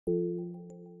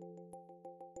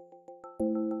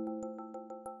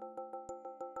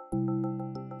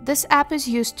This app is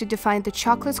used to define the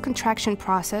chocolate's contraction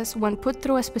process when put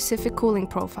through a specific cooling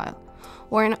profile,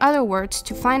 or in other words,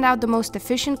 to find out the most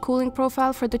efficient cooling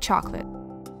profile for the chocolate.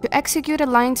 To execute a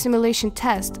line simulation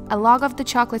test, a log of the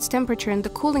chocolate's temperature in the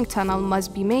cooling tunnel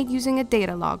must be made using a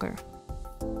data logger.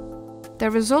 The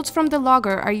results from the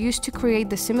logger are used to create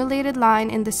the simulated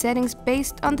line in the settings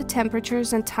based on the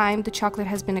temperatures and time the chocolate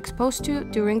has been exposed to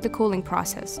during the cooling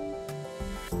process.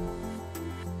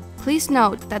 Please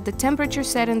note that the temperature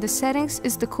set in the settings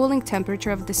is the cooling temperature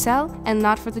of the cell and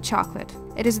not for the chocolate.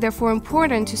 It is therefore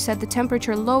important to set the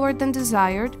temperature lower than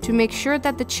desired to make sure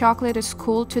that the chocolate is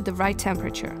cooled to the right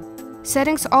temperature.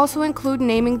 Settings also include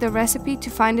naming the recipe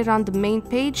to find it on the main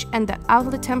page and the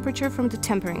outlet temperature from the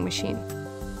tempering machine.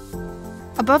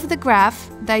 Above the graph,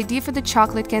 the ID for the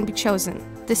chocolate can be chosen.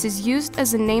 This is used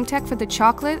as a name tag for the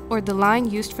chocolate or the line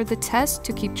used for the test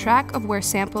to keep track of where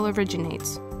sample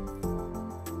originates.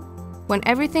 When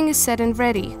everything is set and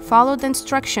ready, follow the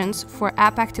instructions for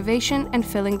app activation and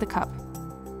filling the cup.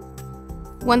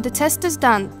 When the test is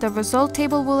done, the result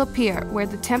table will appear where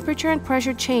the temperature and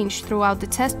pressure change throughout the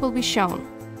test will be shown.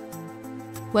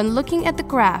 When looking at the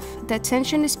graph, the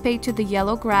attention is paid to the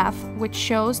yellow graph, which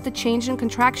shows the change in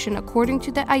contraction according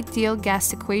to the ideal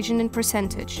gas equation in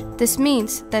percentage. This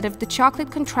means that if the chocolate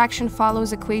contraction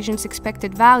follows equation's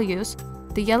expected values,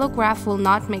 the yellow graph will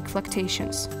not make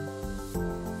fluctuations.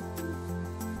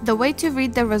 The way to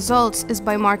read the results is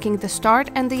by marking the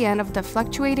start and the end of the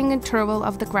fluctuating interval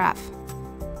of the graph.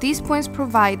 These points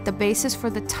provide the basis for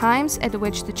the times at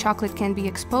which the chocolate can be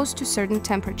exposed to certain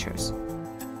temperatures.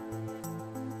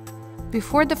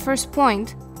 Before the first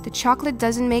point, the chocolate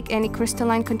doesn't make any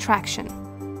crystalline contraction.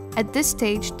 At this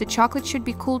stage, the chocolate should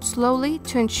be cooled slowly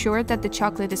to ensure that the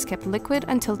chocolate is kept liquid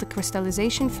until the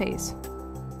crystallization phase.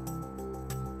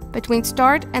 Between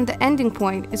start and the ending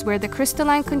point is where the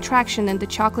crystalline contraction in the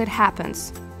chocolate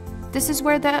happens. This is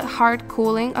where the hard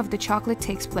cooling of the chocolate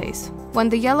takes place. When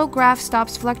the yellow graph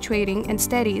stops fluctuating and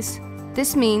steadies,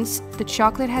 this means the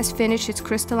chocolate has finished its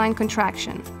crystalline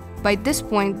contraction. By this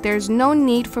point, there is no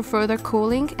need for further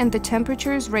cooling and the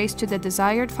temperature is raised to the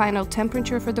desired final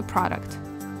temperature for the product.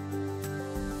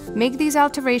 Make these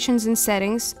alterations in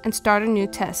settings and start a new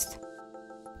test.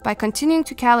 By continuing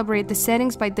to calibrate the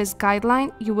settings by this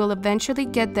guideline, you will eventually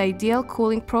get the ideal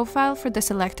cooling profile for the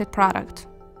selected product.